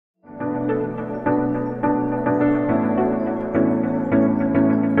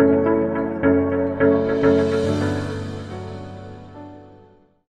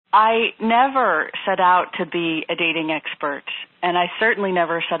I never set out to be a dating expert, and I certainly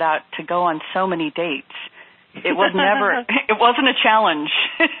never set out to go on so many dates. It wasn't a challenge.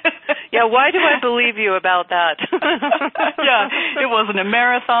 Yeah, why do I believe you about that? Yeah, it wasn't a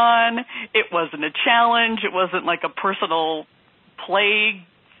marathon. It wasn't a challenge. It wasn't like a personal play,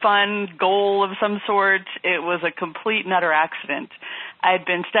 fun goal of some sort. It was a complete and utter accident. I had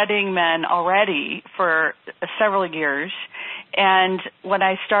been studying men already for several years, and when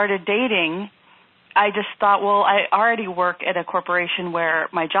I started dating, I just thought, well, I already work at a corporation where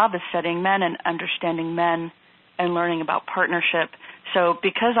my job is studying men and understanding men and learning about partnership. So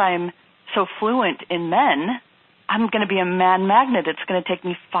because I'm so fluent in men, I'm going to be a man magnet. It's going to take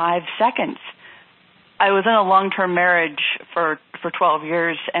me 5 seconds. I was in a long-term marriage for 12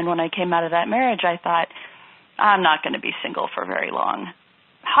 years, and when I came out of that marriage, I thought, I'm not going to be single for very long.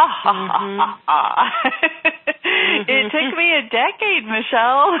 Ha, ha, ha, ha, ha. It took me a decade,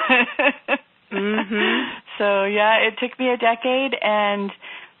 Michelle. So, yeah, it took me a decade, and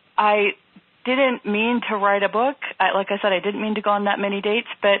I didn't mean to write a book. Like I said, I didn't mean to go on that many dates,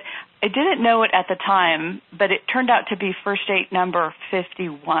 but I didn't know it at the time, but it turned out to be first date number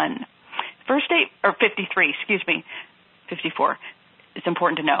 51. First date, or 53, excuse me, 54. It's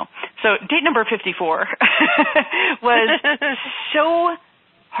important to know. So date number 54 was so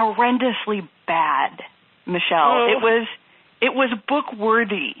horrendously bad, Michelle. Oh. It was book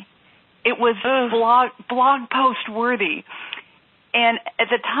worthy. It was blog post worthy. And at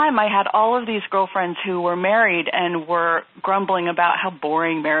the time, I had all of these girlfriends who were married and were grumbling about how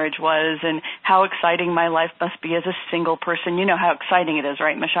boring marriage was and how exciting my life must be as a single person. You know how exciting it is,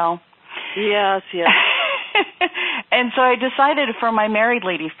 right, Michelle? Yes, yes. And so I decided for my married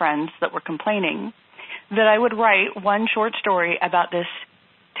lady friends that were complaining that I would write one short story about this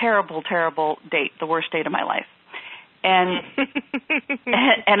terrible, terrible date, the worst date of my life. And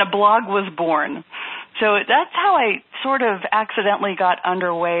and a blog was born. So that's how I sort of accidentally got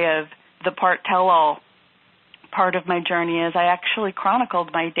underway of the tell-all part of my journey is I actually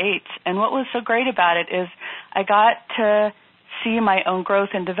chronicled my dates. And what was so great about it is I got to see my own growth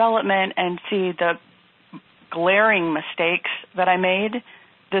and development and see the glaring mistakes that I made,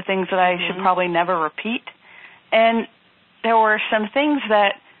 the things that I should probably never repeat. And there were some things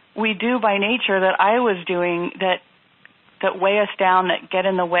that we do by nature that I was doing that weigh us down, that get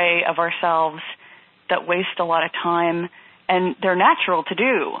in the way of ourselves, that waste a lot of time, and they're natural to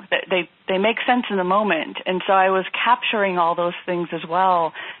do. They make sense in the moment. And so I was capturing all those things as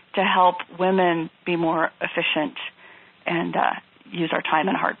well to help women be more efficient and use our time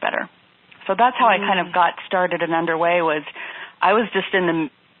and heart better. So that's how I kind of got started and underway. Was I was just in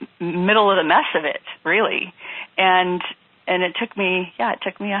the middle of the mess of it, really. And it took me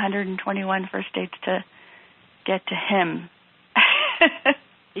 121 first dates to get to him.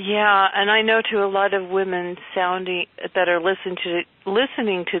 Yeah, and I know to a lot of women that are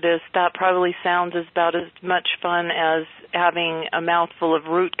listening to this, that probably sounds about as much fun as having a mouthful of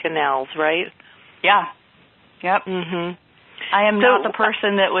root canals, right? Yeah. Yep. I am not the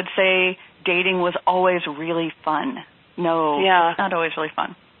person that would say dating was always really fun. No, it's not always really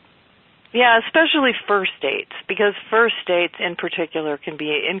fun. Yeah, especially first dates, because first dates in particular can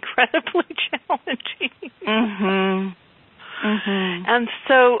be incredibly challenging. And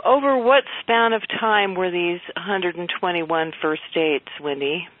so over what span of time were these 121 first dates,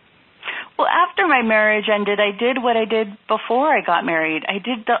 Wendy? Well, after my marriage ended, I did what I did before I got married. I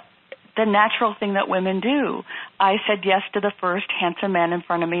did the natural thing that women do. I said yes to the first handsome man in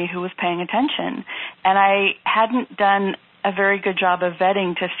front of me who was paying attention. And I hadn't done a very good job of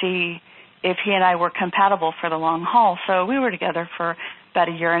vetting to see if he and I were compatible for the long haul. So we were together for about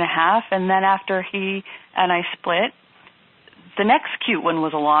a year and a half. And then after he and I split, the next cute one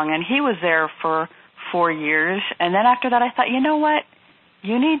was along, and he was there for 4 years. And then after that, I thought, you know what?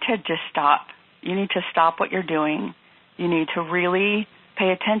 You need to just stop. You need to stop what you're doing. You need to really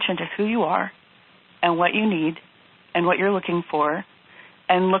pay attention to who you are and what you need and what you're looking for,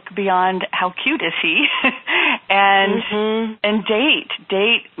 and look beyond how cute is he and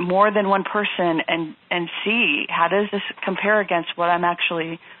date more than one person and see how does this compare against what I'm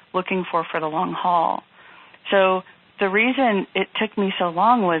actually looking for the long haul. So the reason it took me so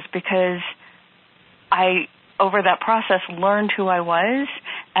long was because I, over that process, learned who I was,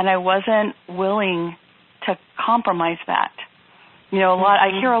 and I wasn't willing to compromise that. You know, I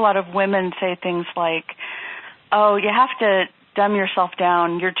hear a lot of women say things like, "Oh, you have to dumb yourself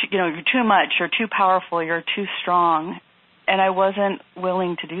down. You're too much. You're too powerful. You're too strong." And I wasn't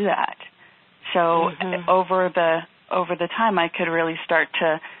willing to do that. So over the time, I could really start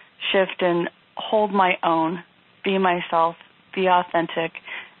to shift and hold my own, be myself, be authentic,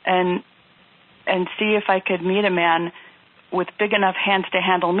 and see if I could meet a man with big enough hands to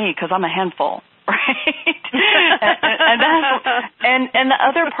handle me, because I'm a handful, right? and the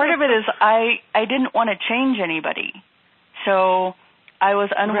other part of it is I didn't want to change anybody, so I was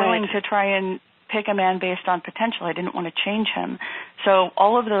unwilling to try and pick a man based on potential. I didn't want to change him. So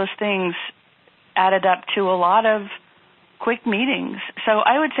all of those things added up to a lot of quick meetings. So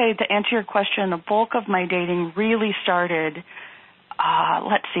I would say, to answer your question, the bulk of my dating really started,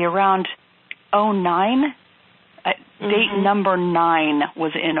 around 2009. Date number 9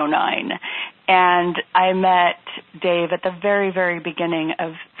 was in 2009. And I met Dave at the very, very beginning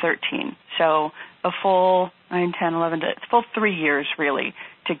of 13. So a full 9, 10, 11, full 3 years, really,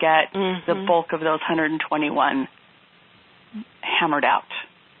 to get the bulk of those 121 hammered out.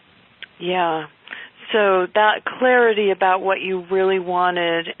 Yeah. So that clarity about what you really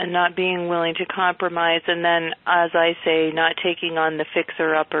wanted and not being willing to compromise, and then, as I say, not taking on the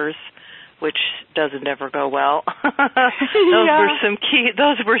fixer-uppers, which doesn't ever go well.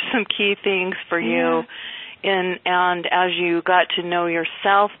 Those were some key things for you. And as you got to know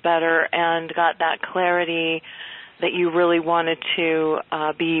yourself better and got that clarity that you really wanted to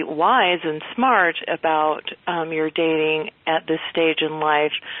be wise and smart about your dating at this stage in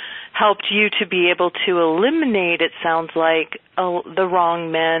life, helped you to be able to eliminate, it sounds like, the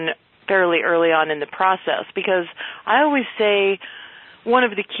wrong men fairly early on in the process. Because I always say one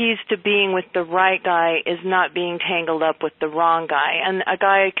of the keys to being with the right guy is not being tangled up with the wrong guy. And a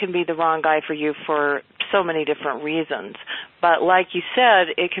guy can be the wrong guy for you for so many different reasons. But like you said,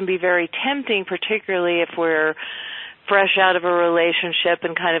 it can be very tempting, particularly if we're fresh out of a relationship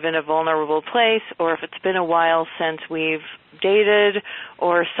and kind of in a vulnerable place, or if it's been a while since we've dated,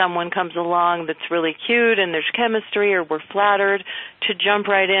 or someone comes along that's really cute and there's chemistry, or we're flattered, to jump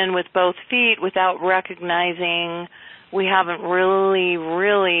right in with both feet without recognizing we haven't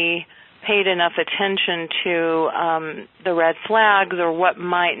really paid enough attention to the red flags or what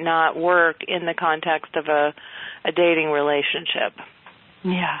might not work in the context of a dating relationship.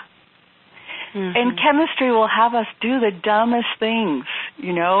 Yeah. And chemistry will have us do the dumbest things,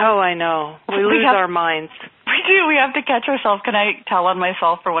 you know? Oh, I know. We lose our minds. We do. We have to catch ourselves. Can I tell on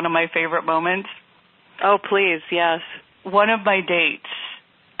myself for one of my favorite moments? Oh, please, yes. One of my dates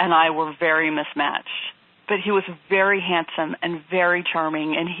and I were very mismatched. But he was very handsome and very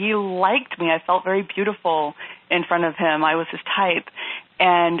charming, and he liked me. I felt very beautiful in front of him. I was his type.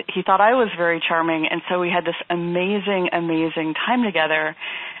 And he thought I was very charming, and so we had this amazing, amazing time together.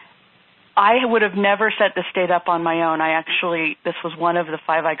 I would have never set this date up on my own. This was one of the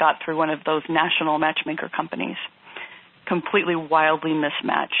 5 I got through one of those national matchmaker companies. Completely wildly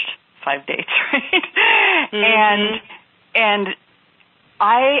mismatched 5 dates, right? And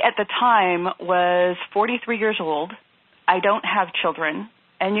I, at the time, was 43 years old. I don't have children.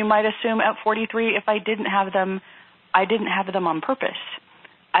 And you might assume at 43, if I didn't have them, I didn't have them on purpose.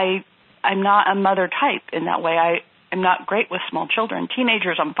 I'm not a mother type in that way. I'm not great with small children.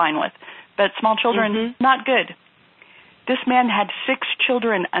 Teenagers I'm fine with. But small children, not good. This man had 6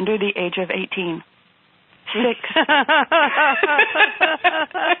 children under the age of 18. 6.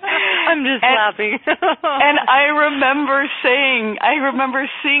 I'm just laughing. And I remember seeing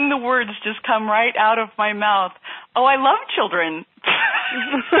the words just come right out of my mouth. Oh, I love children.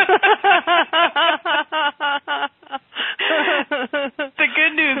 The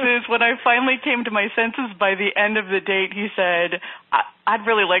good news is, when I finally came to my senses by the end of the date, he said, I'd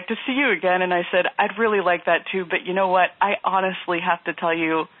really like to see you again. And I said, I'd really like that too, but you know what? I honestly have to tell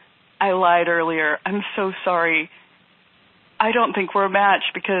you, I lied earlier. I'm so sorry. I don't think we're a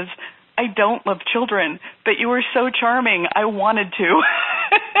match because I don't love children, but you were so charming, I wanted to.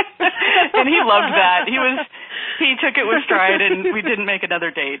 And he loved that. He took it with stride, and we didn't make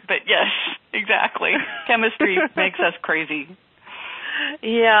another date. But yes, exactly. Chemistry makes us crazy.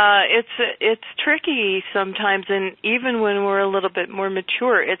 Yeah, it's tricky sometimes, and even when we're a little bit more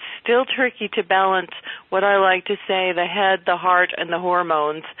mature, it's still tricky to balance what I like to say, the head, the heart, and the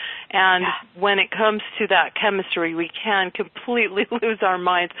hormones. And when it comes to that chemistry, we can completely lose our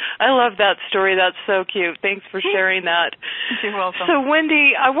minds. I love that story. That's so cute. Thanks for sharing that. You're welcome. So,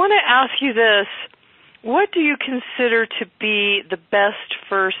 Wendy, I want to ask you this. What do you consider to be the best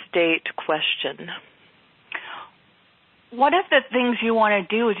first date question? One of the things you want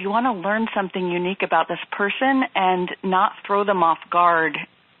to do is you want to learn something unique about this person and not throw them off guard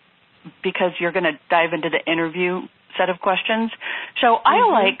because you're going to dive into the interview set of questions. So I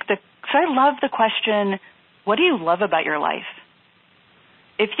love the question, what do you love about your life?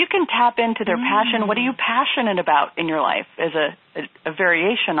 If you can tap into their passion, what are you passionate about in your life, as a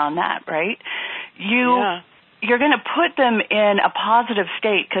variation on that, right? you're going to put them in a positive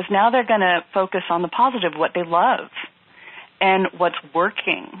state because now they're going to focus on the positive, what they love and what's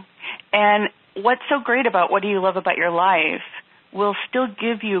working. And what's so great about what do you love about your life will still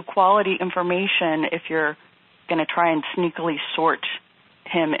give you quality information if you're going to try and sneakily sort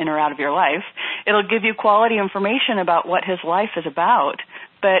him in or out of your life. It'll give you quality information about what his life is about,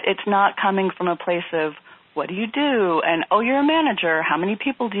 but it's not coming from a place of what do you do? And, oh, you're a manager. How many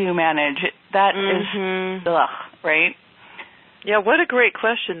people do you manage? That is, right? Yeah, what a great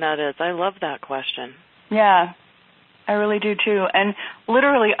question that is. I love that question. Yeah, I really do too. And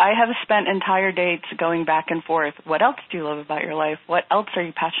literally, I have spent entire dates going back and forth. What else do you love about your life? What else are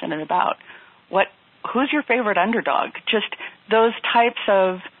you passionate about? Who's your favorite underdog? Just those types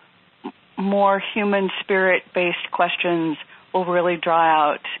of more human spirit-based questions will really draw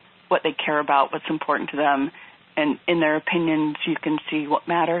out what they care about, what's important to them, and in their opinions you can see what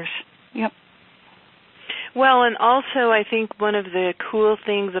matters. Yep. Well, and also I think one of the cool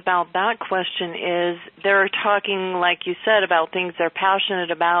things about that question is they're talking, like you said, about things they're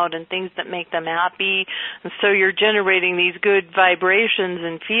passionate about and things that make them happy. And so you're generating these good vibrations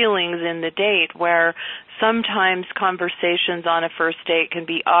and feelings in the date where sometimes conversations on a first date can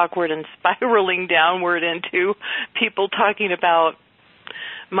be awkward and spiraling downward into people talking about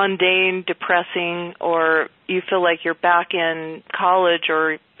mundane, depressing, or you feel like you're back in college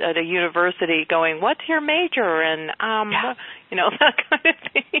or at a university going, what's your major? And, that kind of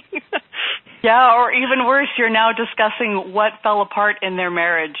thing. Yeah, or even worse, you're now discussing what fell apart in their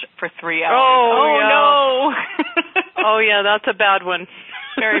marriage for 3 hours. Oh no. Oh, yeah, that's a bad one.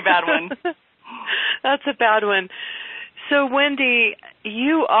 Very bad one. That's a bad one. So, Wendy,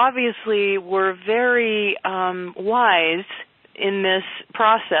 you obviously were very wise in this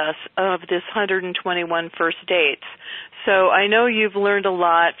process of this 121 first dates. So I know you've learned a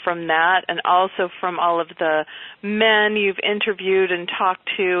lot from that and also from all of the men you've interviewed and talked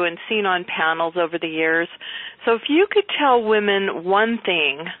to and seen on panels over the years. So if you could tell women one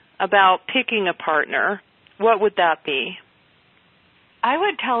thing about picking a partner, what would that be? I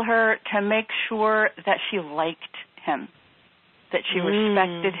would tell her to make sure that she liked him, that she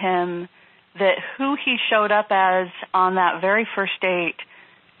respected him, that who he showed up as on that very first date,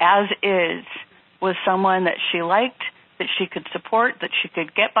 as is, was someone that she liked, that she could support, that she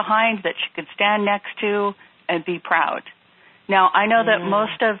could get behind, that she could stand next to and be proud. Now, I know that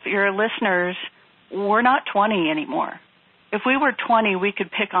most of your listeners, we're not 20 anymore. If we were 20, we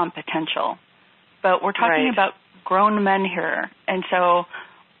could pick on potential. But we're talking about grown men here. And so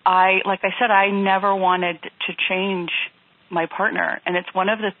like I said, I never wanted to change my partner. And it's one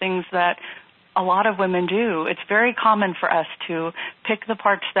of the things that a lot of women do. It's very common for us to pick the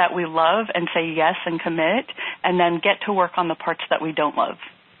parts that we love and say yes and commit, and then get to work on the parts that we don't love.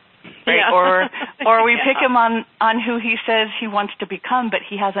 Right? Yeah. Or we pick him on who he says he wants to become, but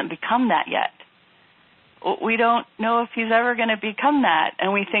he hasn't become that yet. We don't know if he's ever going to become that.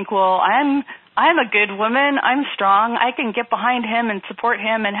 And we think, well, I'm a good woman. I'm strong. I can get behind him and support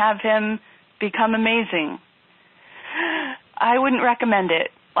him and have him become amazing. I wouldn't recommend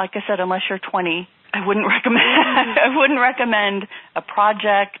it. Like I said, unless you're 20, I wouldn't recommend a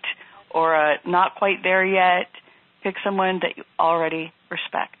project or a not quite there yet. Pick someone that you already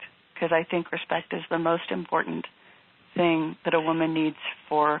respect, because I think respect is the most important thing that a woman needs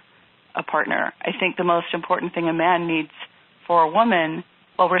for a partner. I think the most important thing a man needs for a woman,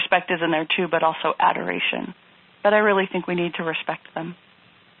 well, respect is in there too, but also adoration. But I really think we need to respect them.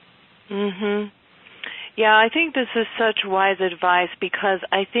 Yeah, I think this is such wise advice because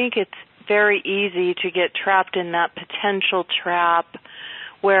I think it's very easy to get trapped in that potential trap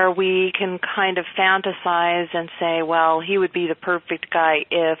where we can kind of fantasize and say, well, he would be the perfect guy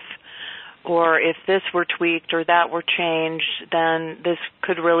if this were tweaked or that were changed, then this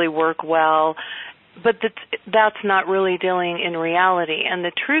could really work well. But that's not really dealing in reality. And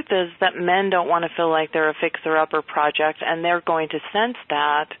the truth is that men don't want to feel like they're a fixer-upper project, and they're going to sense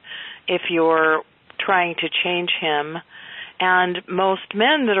that if you're trying to change him. And most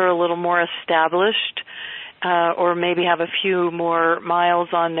men that are a little more established or maybe have a few more miles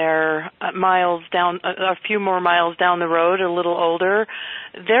down the road, a little older,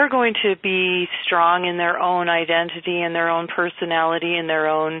 they're going to be strong in their own identity and their own personality and their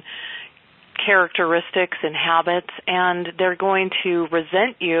own characteristics and habits, and they're going to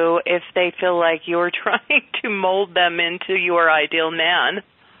resent you if they feel like you're trying to mold them into your ideal man.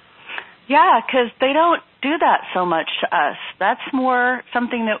 Yeah, because they don't do that so much to us. That's more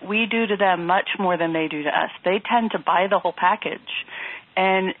something that we do to them much more than they do to us. They tend to buy the whole package.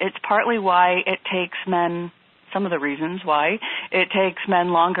 And it's partly why it takes men, some of the reasons why, it takes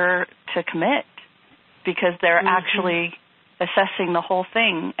men longer to commit. because they're actually assessing the whole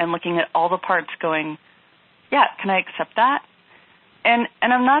thing and looking at all the parts going, yeah, can I accept that? And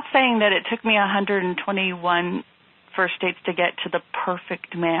I'm not saying that it took me 121 first dates to get to the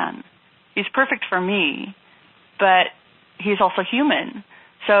perfect man. He's perfect for me, but he's also human.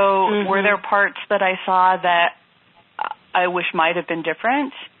 So were there parts that I saw that I wish might have been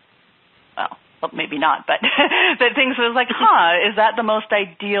different? Well, maybe not, but that things was like, is that the most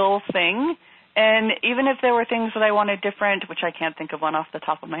ideal thing? And even if there were things that I wanted different, which I can't think of one off the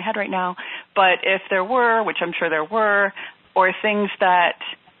top of my head right now, but if there were, which I'm sure there were, or things that,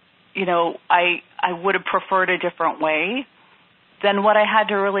 I would have preferred a different way, then what I had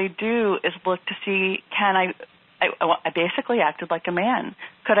to really do is look to see, I basically acted like a man.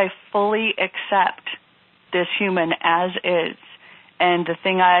 Could I fully accept this human as is? And the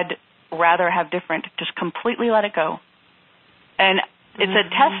thing I'd rather have different, just completely let it go. And it's a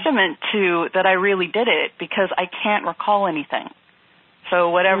testament to that I really did it, because I can't recall anything. So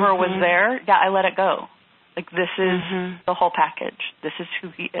whatever was there, I let it go. Like, this is the whole package. This is who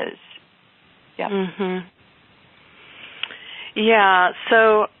he is. Yeah. Yeah,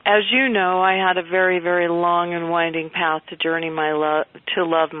 so as you know, I had a very, very long and winding path to journey to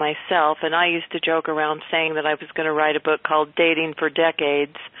love myself, and I used to joke around saying that I was going to write a book called Dating for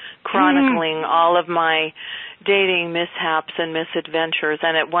Decades, chronicling all of my dating mishaps and misadventures,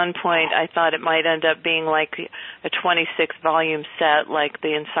 and at one point I thought it might end up being like a 26-volume set, like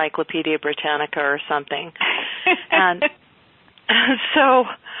the Encyclopedia Britannica or something. And so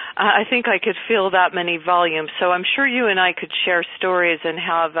I think I could fill that many volumes. So I'm sure you and I could share stories and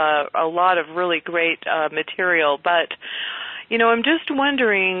have a lot of really great material. But, I'm just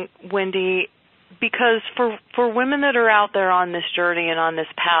wondering, Wendy, because for women that are out there on this journey and on this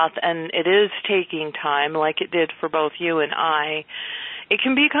path, and it is taking time, like it did for both you and I, it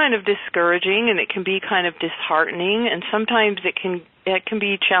can be kind of discouraging and it can be kind of disheartening, and sometimes it can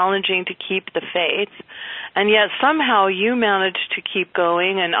be challenging to keep the faith. And yet somehow you managed to keep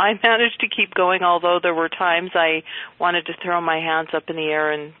going, and I managed to keep going, although there were times I wanted to throw my hands up in the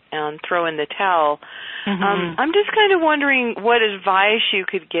air and throw in the towel. I'm just kind of wondering what advice you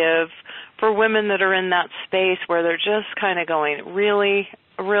could give for women that are in that space where they're just kind of going, really,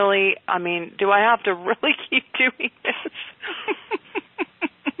 I mean, do I have to really keep doing this?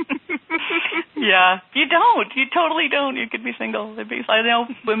 Yeah, you don't. You totally don't. You could be single. I know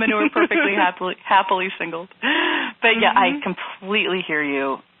women who are perfectly happily single. But yeah, I completely hear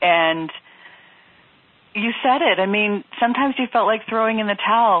you. And you said it. I mean, sometimes you felt like throwing in the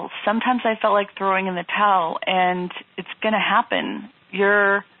towel. Sometimes I felt like throwing in the towel, and it's going to happen.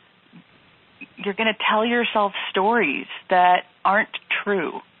 You're going to tell yourself stories that aren't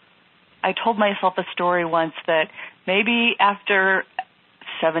true. I told myself a story once that maybe after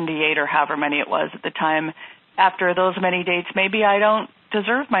 78 or however many it was at the time, after those many dates, maybe I don't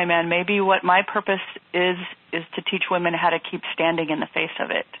deserve my man. Maybe what my purpose is to teach women how to keep standing in the face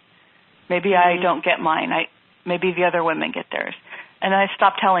of it. Maybe I don't get mine. Maybe the other women get theirs. And I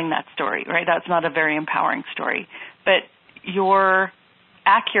stopped telling that story, right? That's not a very empowering story. But you're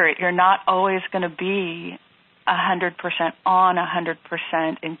accurate. You're not always going to be 100% on,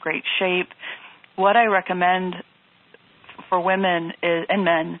 100% in great shape. What I recommend for women and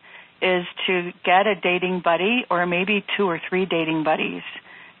men is to get a dating buddy, or maybe 2 or 3 dating buddies.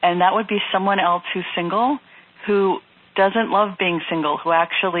 And that would be someone else who's single, who doesn't love being single, who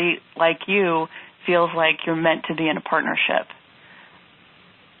actually, like you, feels like you're meant to be in a partnership.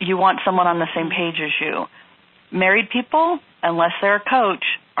 You want someone on the same page as you. Married people, unless they're a coach,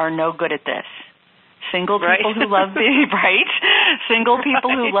 are no good at this. Single people who love being single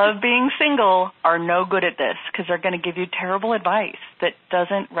people who love being single are no good at this, because they're going to give you terrible advice that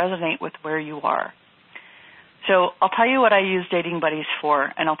doesn't resonate with where you are. So I'll tell you what I use dating buddies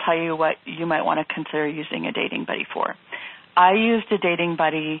for, and I'll tell you what you might want to consider using a dating buddy for. I used a dating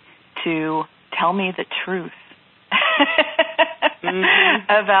buddy to tell me the truth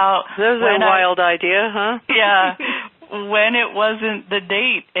about. That's a wild idea, huh? Yeah. When it wasn't the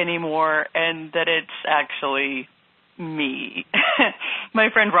date anymore, and that it's actually me. My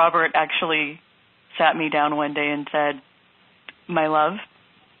friend Robert actually sat me down one day and said, "My love,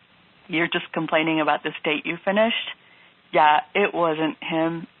 you're just complaining about this date you finished. Yeah, it wasn't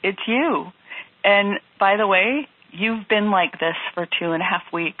him, it's you. And by the way, you've been like this for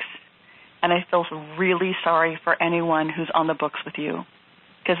 2.5 weeks, and I feel really sorry for anyone who's on the books with you,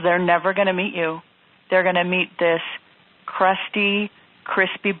 because they're never going to meet you. They're going to meet this crusty,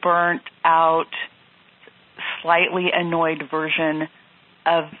 crispy, burnt out, slightly annoyed version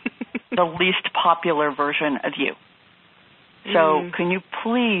of the least popular version of you. So can you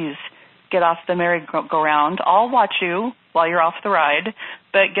please get off the merry-go-round. I'll watch you while you're off the ride,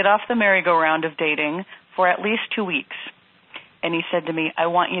 but get off the merry-go-round of dating for at least 2 weeks. And he said to me, I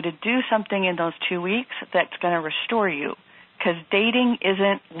want you to do something in those 2 weeks that's going to restore you, because dating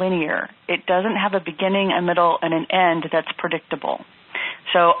isn't linear. It doesn't have a beginning, a middle, and an end that's predictable.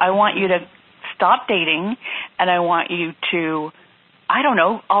 So I want you to stop dating, and I want you to, I don't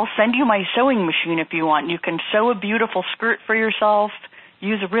know, I'll send you my sewing machine if you want. You can sew a beautiful skirt for yourself,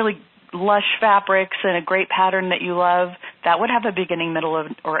 use a really lush fabrics and a great pattern that you love. That would have a beginning, middle,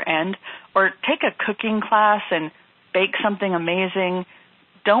 or end. Or take a cooking class and bake something amazing.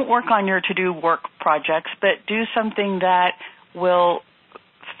 Don't work on your to-do work projects, but do something that will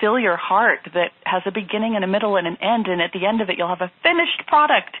fill your heart, that has a beginning and a middle and an end, and at the end of it you'll have a finished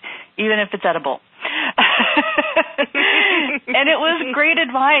product, even if it's edible. And it was great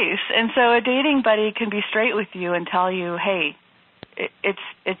advice. And so a dating buddy can be straight with you and tell you, hey,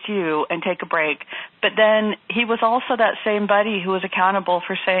 it's you, and take a break. But then he was also that same buddy who was accountable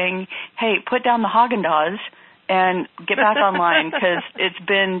for saying, hey, put down the Haagen-Dazs and get back online, because it's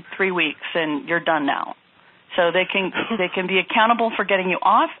been 3 weeks and you're done now. So they can be accountable for getting you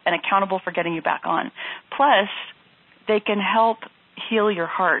off and accountable for getting you back on. Plus, they can help heal your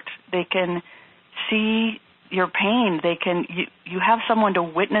heart. They can see your pain. You have someone to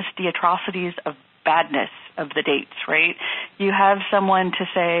witness the atrocities of badness of the dates, right? You have someone to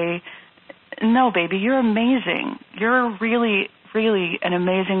say, no, baby, you're amazing. You're really, really an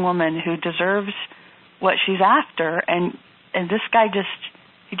amazing woman who deserves what she's after. And this guy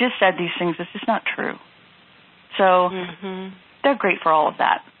he just said these things. It's just not true. So they're great for all of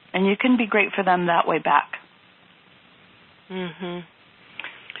that. And you can be great for them that way back.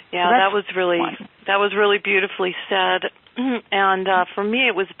 Yeah, so that was really beautifully said. And for me,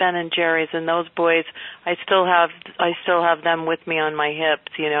 it was Ben and Jerry's, and those boys, I still have them with me on my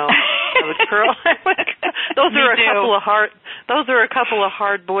hips. You know, I would curl. Those are a couple of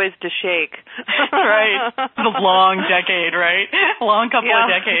hard boys to shake. Right, the long decade, right? Long couple of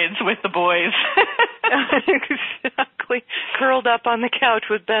decades with the boys. Exactly, curled up on the couch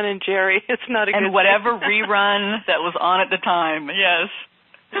with Ben and Jerry. It's not a good and whatever rerun that was on at the time. Yes.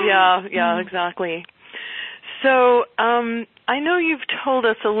 Yeah, exactly. So I know you've told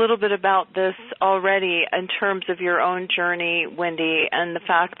us a little bit about this already in terms of your own journey, Wendy, and the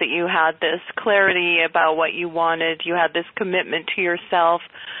fact that you had this clarity about what you wanted. You had this commitment to yourself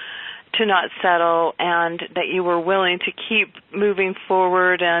to not settle, and that you were willing to keep moving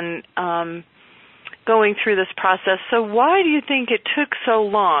forward and going through this process. So why do you think it took so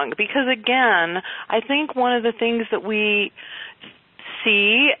long? Because, again, I think one of the things that we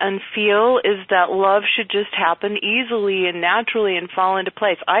see and feel is that love should just happen easily and naturally and fall into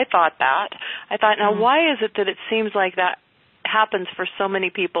place. I thought, now why is it that it seems like that happens for so many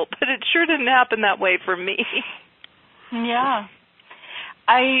people, but it sure didn't happen that way for me? Yeah.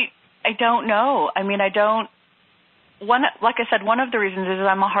 I don't know. I mean, like I said, one of the reasons is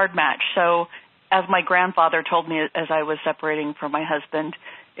I'm a hard match. So as my grandfather told me as I was separating from my husband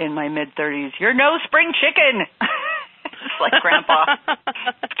in my mid-30s, you're no spring chicken. It's like, Grandpa,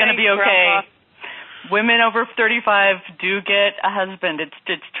 it's going to be okay. Grandpa. Women over 35 do get a husband.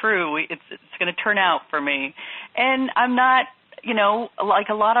 It's true. It's going to turn out for me. And I'm not, like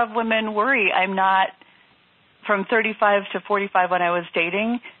a lot of women worry, I'm not from 35 to 45 when I was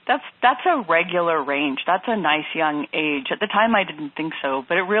dating. That's a regular range. That's a nice young age. At the time I didn't think so,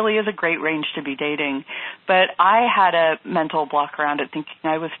 but it really is a great range to be dating. But I had a mental block around it, thinking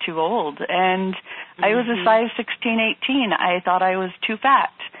I was too old. And I was a size 16, 18. I thought I was too fat.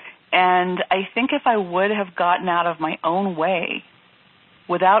 And I think if I would have gotten out of my own way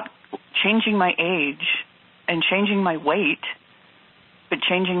without changing my age and changing my weight, but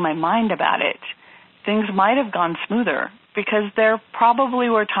changing my mind about it, things might have gone smoother, because there probably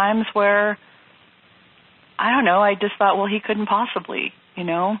were times where, I don't know, I just thought, well, he couldn't possibly,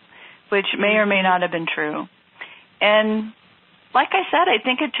 which may or may not have been true. And like I said, I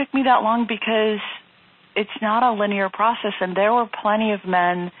think it took me that long because it's not a linear process, and there were plenty of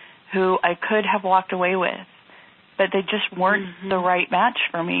men who I could have walked away with, but they just weren't the right match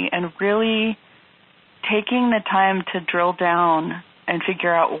for me. And really taking the time to drill down and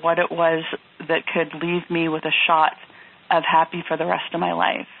figure out what it was that could leave me with a shot of happy for the rest of my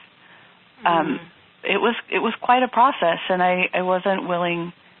life. It was quite a process, and I wasn't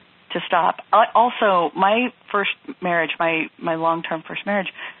willing to stop. Also, my first marriage, my long-term first marriage,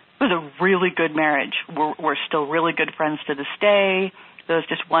 was a really good marriage. We're still really good friends to this day. There was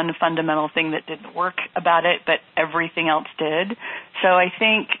just one fundamental thing that didn't work about it, but everything else did. So I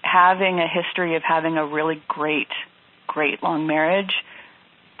think having a history of having a really great long marriage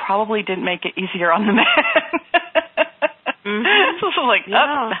probably didn't make it easier on the man. Mm-hmm. So like,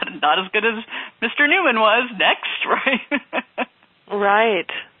 not as good as Mr. Newman was. Next, right?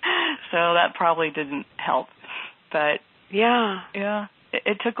 Right. So that probably didn't help. But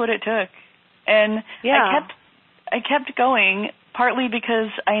it took what it took, and I kept going, partly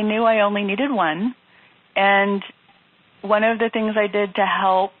because I knew I only needed one, and one of the things I did to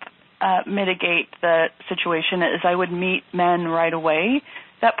help mitigate the situation is I would meet men right away.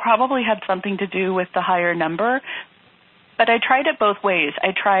 That probably had something to do with the higher number, but I tried it both ways.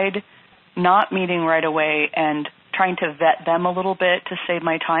 I tried not meeting right away and trying to vet them a little bit to save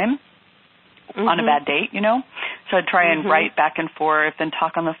my time on a bad date, So I'd try and write back and forth and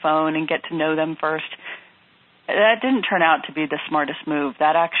talk on the phone and get to know them first. That didn't turn out to be the smartest move.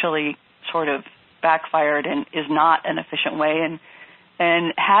 That actually sort of backfired and is not an efficient way,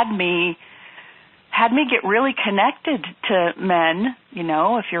 and had me get really connected to men.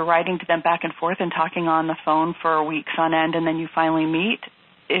 If you're writing to them back and forth and talking on the phone for weeks on end, and then you finally meet,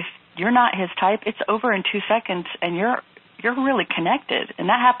 if you're not his type, it's over in 2 seconds, and you're really connected. And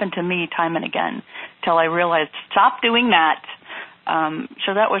that happened to me time and again till I realized, stop doing that.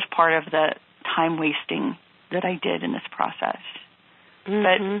 So that was part of the time wasting that I did in this process.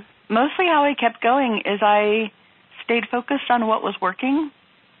 But mostly how I kept going is I stayed focused on what was working,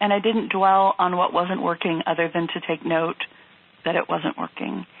 and I didn't dwell on what wasn't working other than to take note that it wasn't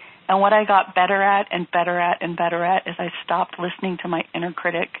working. And what I got better at and better at and better at is I stopped listening to my inner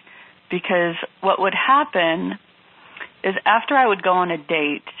critic, because what would happen is after I would go on a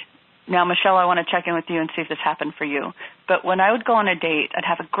date, now, Michelle, I want to check in with you and see if this happened for you, but when I would go on a date, I'd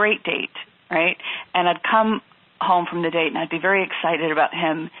have a great date, right? And I'd come home from the date and I'd be very excited about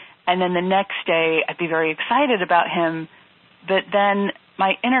him, and then the next day I'd be very excited about him, but then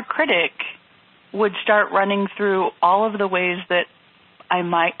my inner critic would start running through all of the ways that I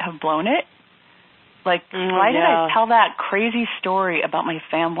might have blown it. Like, why did I tell that crazy story about my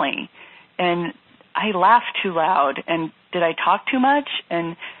family? And I laughed too loud. And did I talk too much?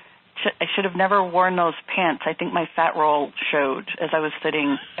 And I should have never worn those pants. I think my fat roll showed as I was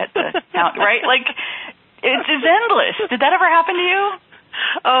sitting at the counter, right? Like, it's endless. Did that ever happen to you?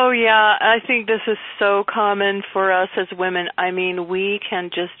 Oh, yeah. I think this is so common for us as women. I mean, we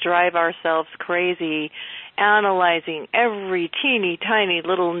can just drive ourselves crazy analyzing every teeny tiny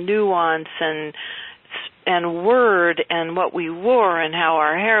little nuance and word and what we wore and how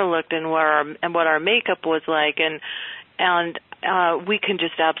our hair looked and what our makeup was like, and we can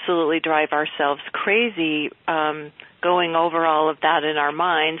just absolutely drive ourselves crazy going over all of that in our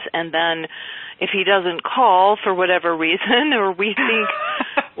minds. And then if he doesn't call for whatever reason, or we think,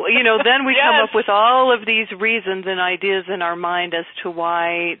 then we come up with all of these reasons and ideas in our mind as to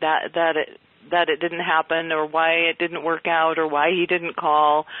why that it didn't happen, or why it didn't work out, or why he didn't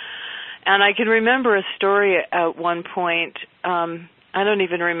call. And I can remember a story at one point. I don't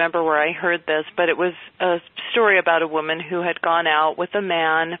even remember where I heard this, but it was a story about a woman who had gone out with a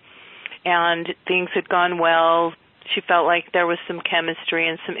man, and things had gone well. She felt like there was some chemistry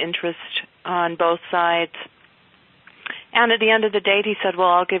and some interest on both sides. And at the end of the date, he said, well,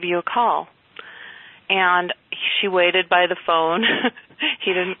 I'll give you a call. And she waited by the phone.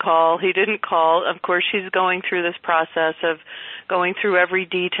 He didn't call. Of course, she's going through this process of going through every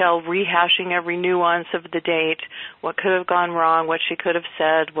detail, rehashing every nuance of the date, what could have gone wrong, what she could have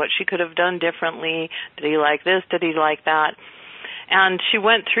said, what she could have done differently. Did he like this? Did he like that? And she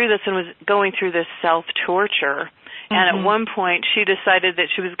went through this and was going through this self-torture. And at one point, she decided that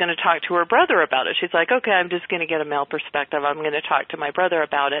she was going to talk to her brother about it. She's like, okay, I'm just going to get a male perspective. I'm going to talk to my brother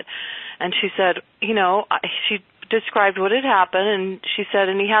about it. And she said, she described what had happened, and she said,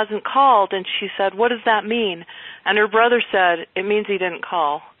 and he hasn't called. And she said, what does that mean? And her brother said, it means he didn't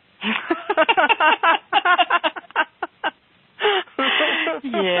call.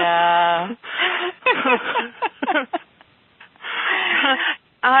 Yeah.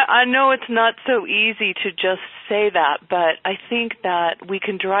 I know it's not so easy to just say that, but I think that we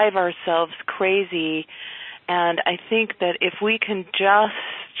can drive ourselves crazy, and I think that if we can just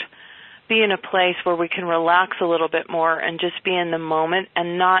be in a place where we can relax a little bit more and just be in the moment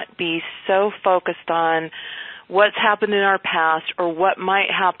and not be so focused on what's happened in our past or what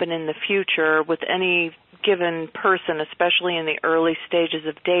might happen in the future with any given person, especially in the early stages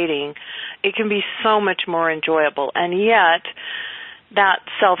of dating, it can be so much more enjoyable. And yet, that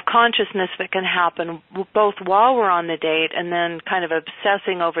self-consciousness that can happen both while we're on the date and then kind of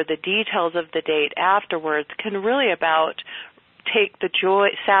obsessing over the details of the date afterwards can really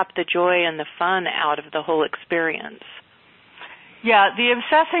sap the joy and the fun out of the whole experience. Yeah, the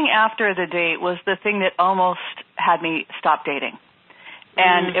obsessing after the date was the thing that almost had me stop dating.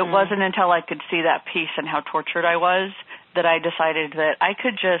 And it wasn't until I could see that piece and how tortured I was that I decided that I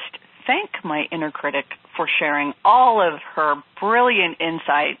could just thank my inner critic for sharing all of her brilliant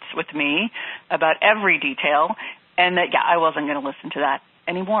insights with me about every detail, and that, I wasn't going to listen to that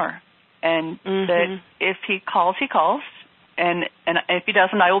anymore. And that if he calls, and if he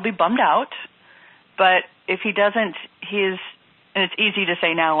doesn't, I will be bummed out. But if he doesn't, and it's easy to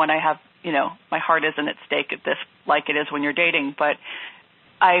say now when I have, my heart isn't at stake at this like it is when you're dating, but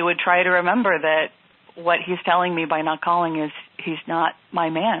I would try to remember that what he's telling me by not calling is he's not my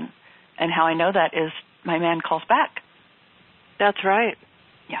man. And how I know that is my man calls back. That's right.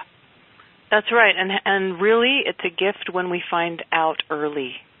 Yeah. That's right. And really, it's a gift when we find out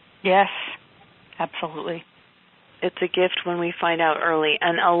early. Yes, absolutely. It's a gift when we find out early.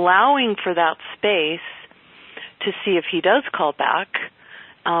 And allowing for that space to see if he does call back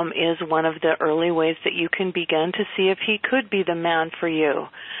is one of the early ways that you can begin to see if he could be the man for you.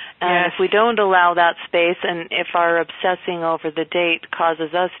 And if we don't allow that space, and if our obsessing over the date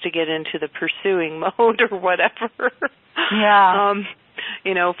causes us to get into the pursuing mode or whatever,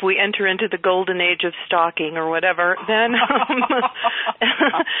 if we enter into the golden age of stalking or whatever, then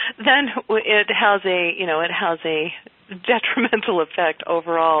then it has a detrimental effect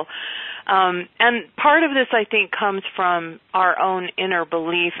overall. And part of this, I think, comes from our own inner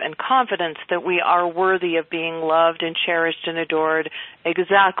belief and confidence that we are worthy of being loved and cherished and adored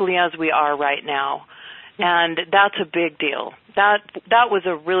exactly as we are right now. And that's a big deal. That was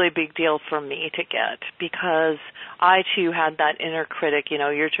a really big deal for me to get, because I, too, had that inner critic,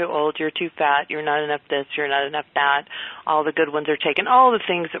 you're too old, you're too fat, you're not enough this, you're not enough that, all the good ones are taken, all the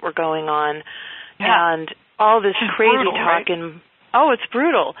things that were going on, and all this crazy talk. Right? Oh, it's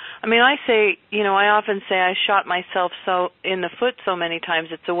brutal. I mean, I often say I shot myself so in the foot so many times,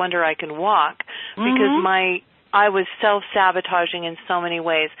 it's a wonder I can walk, because I was self-sabotaging in so many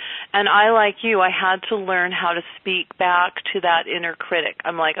ways. And I, like you, I had to learn how to speak back to that inner critic.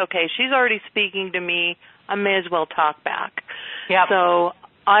 I'm like, okay, she's already speaking to me, I may as well talk back. Yep. So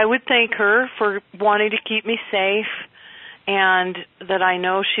I would thank her for wanting to keep me safe, and that I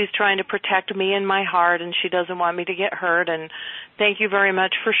know she's trying to protect me and my heart, and she doesn't want me to get hurt. And thank you very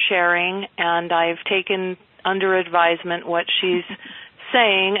much for sharing, and I've taken under advisement what she's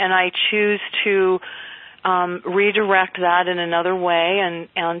saying, and I choose to redirect that in another way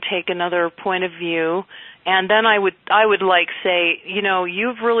and take another point of view. And then I would like say,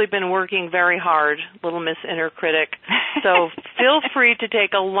 you've really been working very hard, little Miss Inner Critic, so feel free to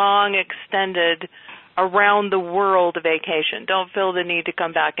take a long, extended around the world vacation. Don't feel the need to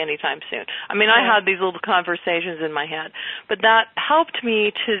come back anytime soon. I mean, I had these little conversations in my head, but that helped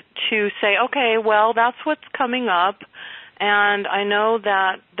me to say, okay, well, that's what's coming up, and I know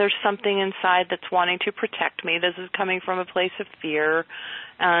that there's something inside that's wanting to protect me. This is coming from a place of fear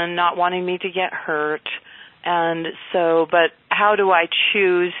and not wanting me to get hurt. And so, but how do I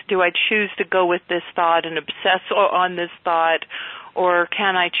choose? Do I choose to go with this thought and obsess on this thought, or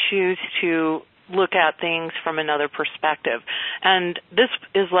can I choose to look at things from another perspective? And this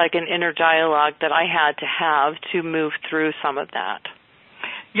is like an inner dialogue that I had to have to move through some of that.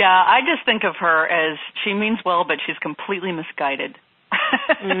 Yeah, I just think of her as she means well, but she's completely misguided.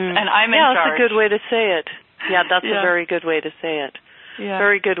 And I'm in charge. Yeah, that's a good way to say it. Yeah, that's a very good way to say it. Yeah.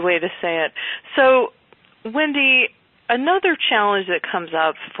 Very good way to say it. So, Wendy, another challenge that comes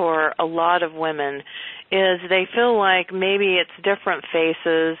up for a lot of women is they feel like maybe it's different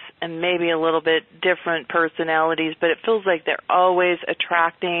faces and maybe a little bit different personalities, but it feels like they're always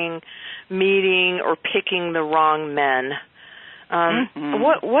attracting, meeting, or picking the wrong men.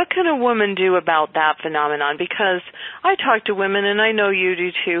 What can a woman do about that phenomenon? Because I talk to women, and I know you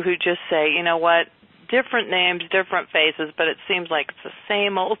do too, who just say, you know what, different names, different faces, but it seems like it's the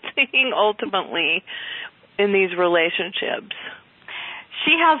same old thing ultimately in these relationships.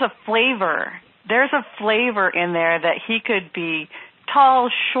 She has a flavor. There's a flavor in there that he could be tall,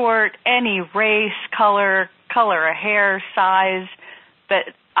 short, any race, color of hair, size, but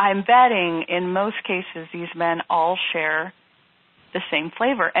I'm betting in most cases these men all share the same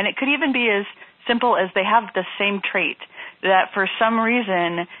flavor. And it could even be as simple as they have the same trait, that for some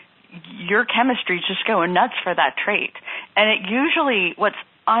reason your chemistry is just going nuts for that trait. And it usually, what's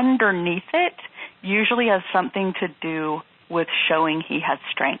underneath it, usually has something to do with showing he has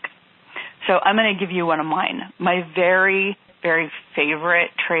strength. So I'm going to give you one of mine. My very, very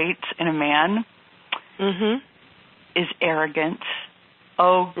favorite traits in a man is arrogance.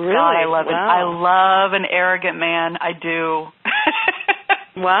 Oh, really? God, I love it. I love an arrogant man. I do.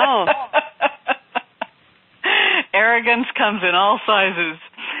 Wow. Arrogance comes in all sizes.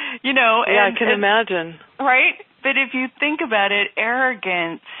 I can imagine. Right? But if you think about it,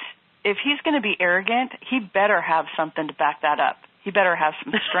 arrogance, if he's going to be arrogant, he better have something to back that up. He better have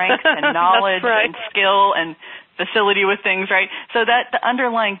some strength and knowledge and skill and facility with things, right? So that the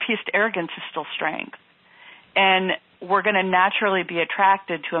underlying piece to arrogance is still strength. And we're going to naturally be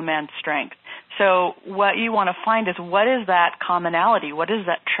attracted to a man's strength. So what you want to find is, what is that commonality? What is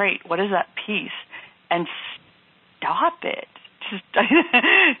that trait? What is that piece? And stop it.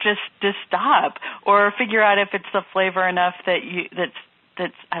 Just stop. Or figure out if it's the flavor enough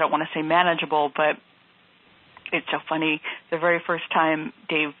that's I don't want to say manageable, but it's so funny. The very first time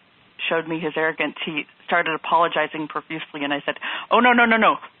Dave showed me his arrogance, he started apologizing profusely, and I said, "Oh, no,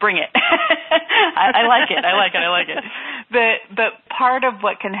 bring it." I like it. But part of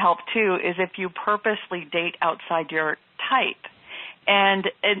what can help, too, is if you purposely date outside your type. And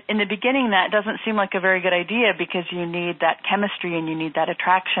in the beginning, that doesn't seem like a very good idea because you need that chemistry and you need that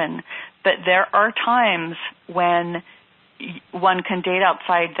attraction. But there are times when one can date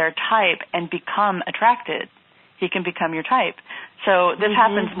outside their type and become attracted. He can become your type. So this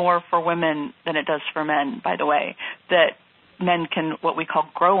happens more for women than it does for men, by the way, that men can, what we call,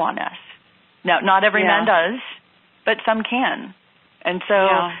 grow on us. Now, not every man does, but some can. And so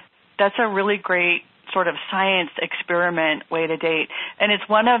that's a really great sort of science experiment way to date. And it's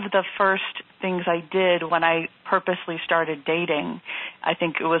one of the first things I did when I purposely started dating. I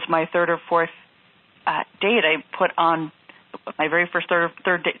think it was my third or fourth date I put on. My very first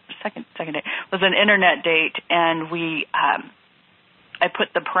third date, second date was an internet date, and I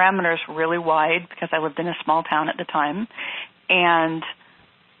put the parameters really wide because I lived in a small town at the time, and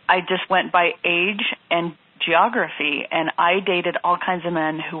I just went by age and geography, and I dated all kinds of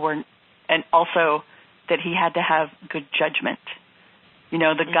men who were, and also that he had to have good judgment. You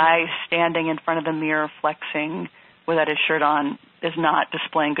know, the guy standing in front of the mirror flexing without his shirt on is not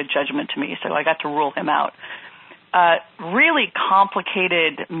displaying good judgment to me, so I got to rule him out. Really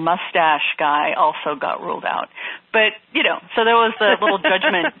complicated mustache guy also got ruled out. But, you know, so there was the little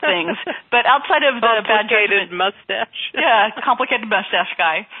judgment things. But outside of the bad judgment. Mustache. Yeah, complicated mustache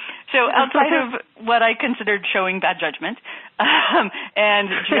guy. So outside of what I considered showing bad judgment and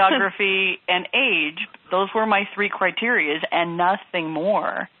geography and age, those were my three criteria and nothing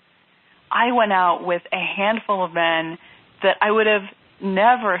more. I went out with a handful of men that I would have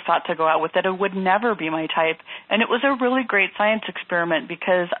never thought to go out with, that it would never be my type. And it was a really great science experiment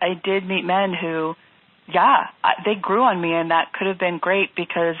because I did meet men who, they grew on me, and that could have been great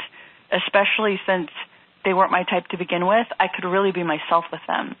because, especially since they weren't my type to begin with, I could really be myself with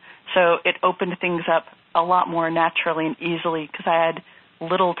them. So it opened things up a lot more naturally and easily because I had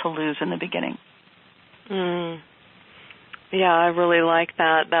little to lose in the beginning. Yeah, I really like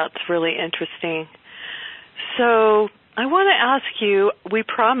that. That's really interesting. So I want to ask you, we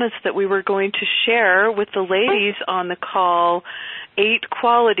promised that we were going to share with the ladies on the call 8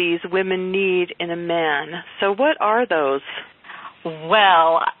 qualities women need in a man. So what are those?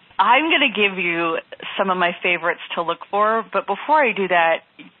 Well, I'm going to give you some of my favorites to look for, but before I do that,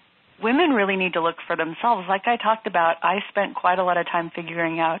 women really need to look for themselves. Like I talked about, I spent quite a lot of time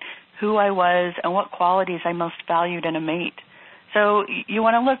figuring out who I was and what qualities I most valued in a mate. So you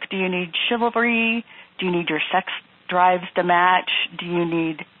want to look, do you need chivalry? Do you need your sex drives to match? Do you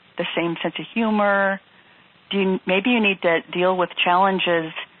need the same sense of humor? Maybe you need to deal with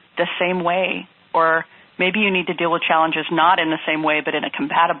challenges the same way, or maybe you need to deal with challenges not in the same way but in a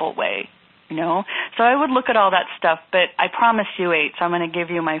compatible way, you know? So I would look at all that stuff, but I promised you 8, so I'm going to give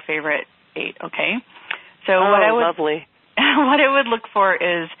you my favorite 8, okay? So lovely. What I would look for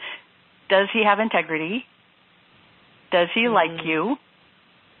is, does he have integrity? Does he like you?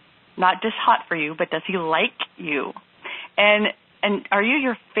 Not just hot for you, but does he like you? And are you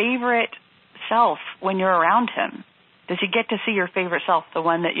your favorite self when you're around him? Does he get to see your favorite self, the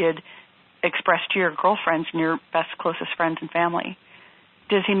one that you'd express to your girlfriends and your best, closest friends and family?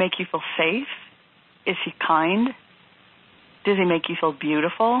 Does he make you feel safe? Is he kind? Does he make you feel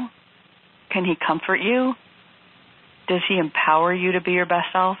beautiful? Can he comfort you? Does he empower you to be your best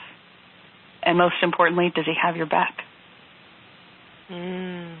self? And most importantly, does he have your back?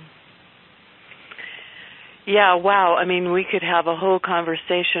 Yeah, wow. I mean, we could have a whole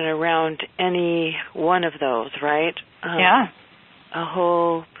conversation around any one of those, right? Yeah. A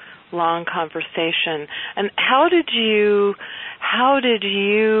whole long conversation. And how did you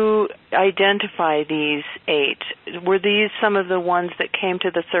identify these 8? Were these some of the ones that came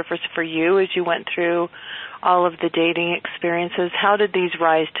to the surface for you as you went through all of the dating experiences? How did these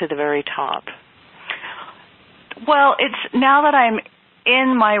rise to the very top? Well, it's now that I'm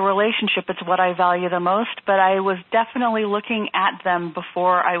in my relationship, it's what I value the most, but I was definitely looking at them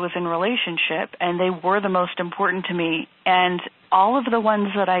before I was in relationship, and they were the most important to me. And all of the ones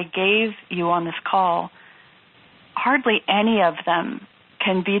that I gave you on this call, hardly any of them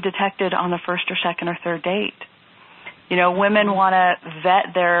can be detected on the first or second or third date. You know, women want to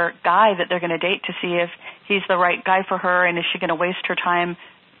vet their guy that they're going to date to see if he's the right guy for her, and is she going to waste her time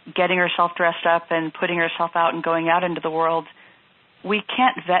getting herself dressed up and putting herself out and going out into the world. We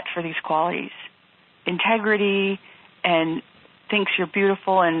can't vet for these qualities. Integrity and thinks you're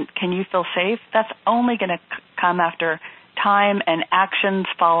beautiful and can you feel safe, that's only going to come after time and actions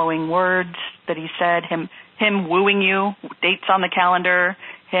following words that he said, him wooing you, dates on the calendar,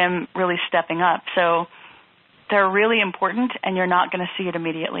 him really stepping up. So they're really important, and you're not going to see it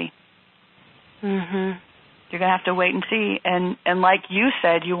immediately. Mhm. You're going to have to wait and see. And like you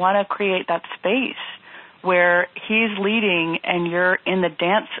said, you want to create that space where he's leading and you're in the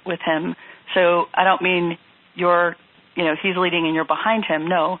dance with him. So I don't mean he's leading and you're behind him.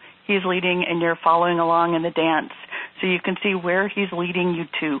 No, he's leading and you're following along in the dance. So you can see where he's leading you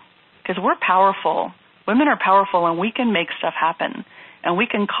to. Because we're powerful. Women are powerful, and we can make stuff happen. And we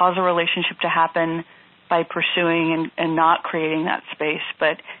can cause a relationship to happen by pursuing and not creating that space.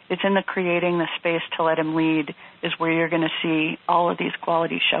 But it's in the creating the space to let him lead is where you're going to see all of these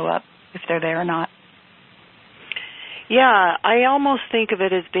qualities show up, if they're there or not. Yeah, I almost think of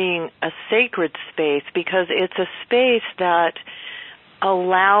it as being a sacred space, because it's a space that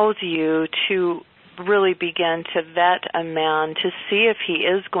allows you to really begin to vet a man to see if he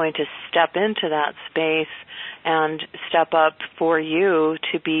is going to step into that space and step up for you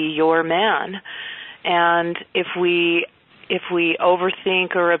to be your man. And if we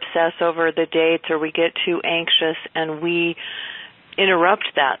overthink or obsess over the dates, or we get too anxious and we interrupt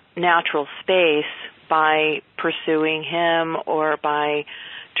that natural space by pursuing him or by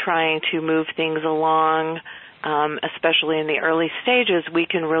trying to move things along, especially in the early stages, we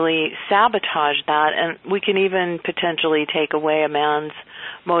can really sabotage that, and we can even potentially take away a man's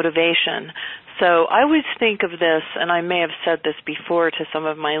motivation. So I always think of this, and I may have said this before to some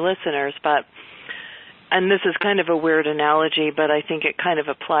of my listeners, and this is kind of a weird analogy, but I think it kind of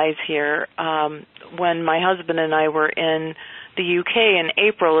applies here. When my husband and I were in the UK in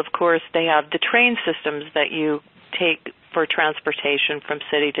April, of course, they have the train systems that you take for transportation from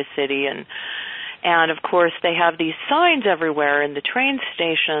city to city, and of course they have these signs everywhere in the train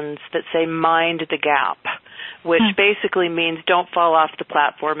stations that say "Mind the gap," which basically means don't fall off the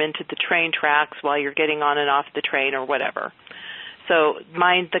platform into the train tracks while you're getting on and off the train or whatever. So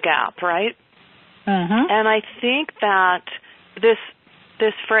mind the gap, right? Mm-hmm. And I think that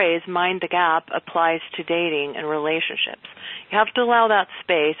this phrase, mind the gap, applies to dating and relationships. You have to allow that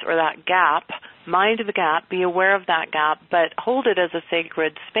space or that gap, mind the gap, be aware of that gap, but hold it as a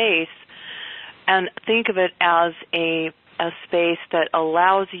sacred space and think of it as a space that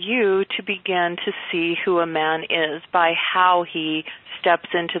allows you to begin to see who a man is by how he steps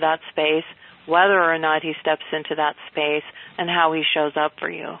into that space, whether or not he steps into that space, and how he shows up for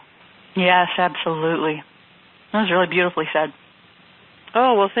you. Yes, absolutely. That was really beautifully said.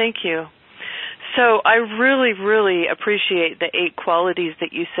 Oh, well, thank you. So I really, really appreciate the 8 qualities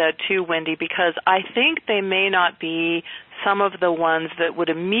that you said too, Wendy, because I think they may not be some of the ones that would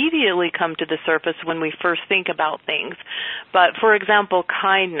immediately come to the surface when we first think about things. But, for example,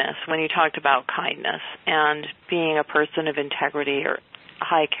 kindness, when you talked about kindness and being a person of integrity or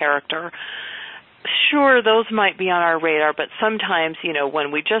high character, sure, those might be on our radar, but sometimes,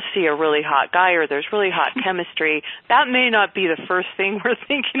 when we just see a really hot guy or there's really hot chemistry, that may not be the first thing we're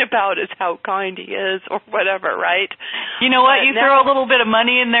thinking about is how kind he is or whatever, right? You know what? You throw a little bit of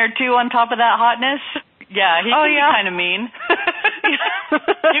money in there, too, on top of that hotness. Yeah, he can be kind of mean.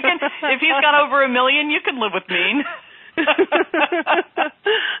 You can, if he's got over $1 million, you can live with mean.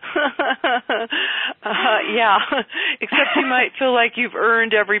 Yeah, except you might feel like you've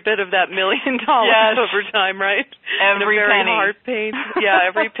earned every bit of that $1 million over time, right? Every penny. Hard pain. Yeah,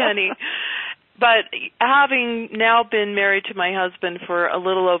 every penny. But having now been married to my husband for a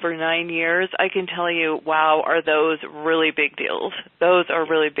little over 9 years, I can tell you, wow, are those really big deals. Those are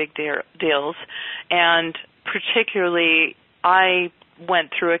really big deals. And particularly, I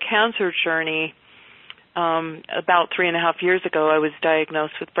went through a cancer journey about 3.5 years ago. I was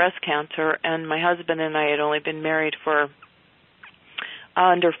diagnosed with breast cancer, and my husband and I had only been married for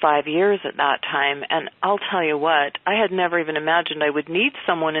under 5 years at that time. And I'll tell you what, I had never even imagined I would need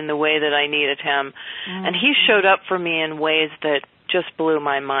someone in the way that I needed him. Mm-hmm. And he showed up for me in ways that just blew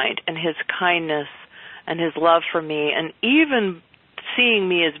my mind. And his kindness and his love for me, and even seeing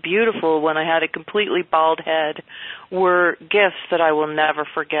me as beautiful when I had a completely bald head were gifts that I will never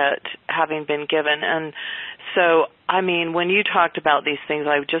forget having been given. And so, I mean, when you talked about these things,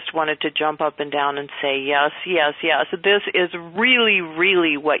 I just wanted to jump up and down and say, yes, yes, yes. This is really,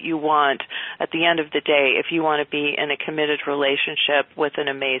 really what you want at the end of the day if you want to be in a committed relationship with an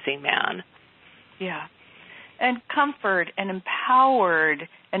amazing man. Yeah. And comfort and empowered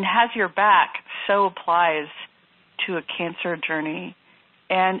and has your back so applies to a cancer journey.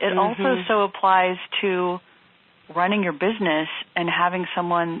 And it also so applies to running your business and having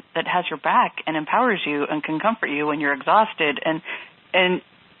someone that has your back and empowers you and can comfort you when you're exhausted. And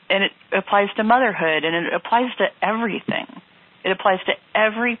it applies to motherhood, and it applies to everything. It applies to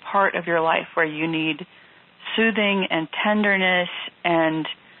every part of your life where you need soothing and tenderness and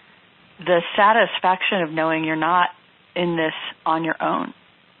the satisfaction of knowing you're not in this on your own.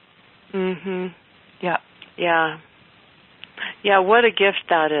 Yeah. Yeah. Yeah, what a gift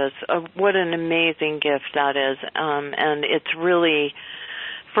that is. What an amazing gift that is. And it's really,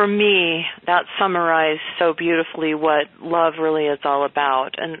 for me, that summarized so beautifully what love really is all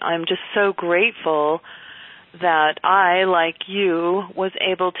about. And I'm just so grateful that I, like you, was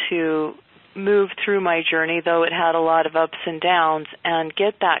able to move through my journey, though it had a lot of ups and downs, and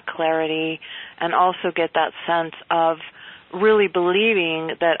get that clarity and also get that sense of really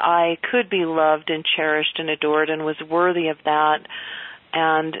believing that I could be loved and cherished and adored and was worthy of that,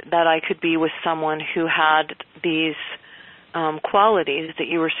 and that I could be with someone who had these qualities that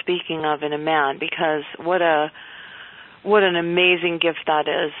you were speaking of in a man, because what an amazing gift that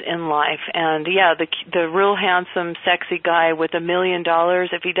is in life. And yeah, the real handsome, sexy guy with $1 million,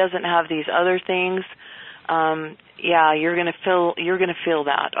 if he doesn't have these other things, you're gonna feel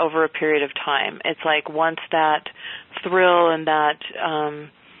that over a period of time. It's like once that thrill and that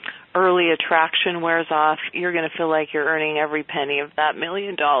early attraction wears off, you're gonna feel like you're earning every penny of that $1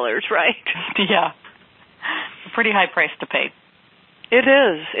 million, right? Yeah. A pretty high price to pay. It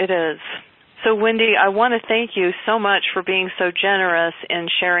is. It is. So, Wendy, I want to thank you so much for being so generous in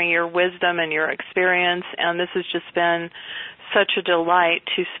sharing your wisdom and your experience, and this has just been such a delight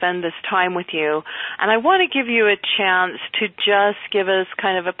to spend this time with you. And I want to give you a chance to just give us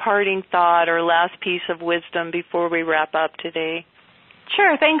kind of a parting thought or last piece of wisdom before we wrap up today.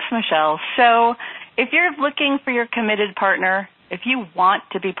 Sure. Thanks, Michelle. So if you're looking for your committed partner, if you want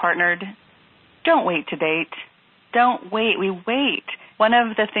to be partnered, don't wait to date. Don't wait. We wait. One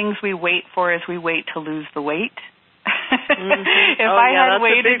of the things we wait for is we wait to lose the weight. That's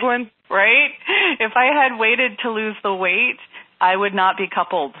a big one. Right? If I had waited to lose the weight, I would not be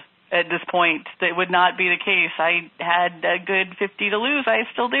coupled at this point. That would not be the case. I had a good 50 to lose. I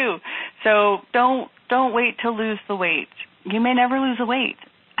still do. So don't wait to lose the weight. You may never lose the weight.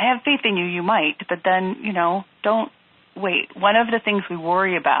 I have faith in you. You might, but then, don't wait. One of the things we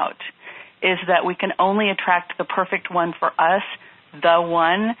worry about is that we can only attract the perfect one for us, the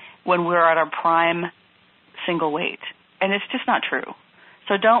one, when we're at our prime single weight. And it's just not true.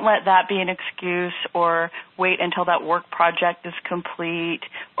 So don't let that be an excuse, or wait until that work project is complete,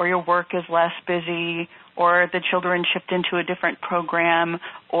 or your work is less busy, or the children shift into a different program,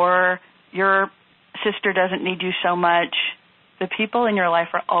 or your sister doesn't need you so much. The people in your life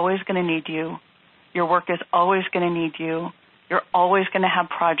are always going to need you. Your work is always going to need you. You're always going to have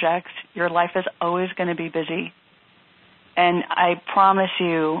projects. Your life is always going to be busy. And I promise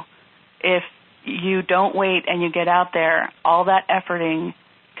you, if you don't wait and you get out there, all that efforting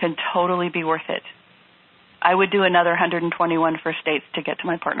can totally be worth it. I would do another 121 first dates to get to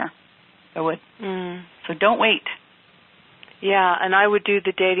my partner. I would. So don't wait. Yeah, and I would do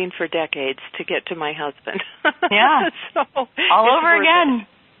the dating for decades to get to my husband. Yeah. So all over again.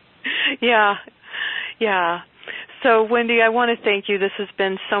 Yeah. So, Wendy, I want to thank you. This has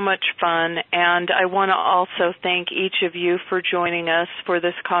been so much fun, and I want to also thank each of you for joining us for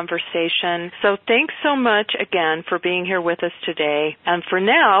this conversation. So thanks so much again for being here with us today. And for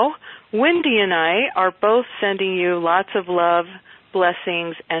now, Wendy and I are both sending you lots of love,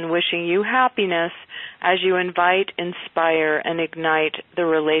 blessings, and wishing you happiness as you invite, inspire, and ignite the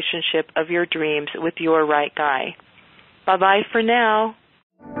relationship of your dreams with your right guy. Bye-bye for now.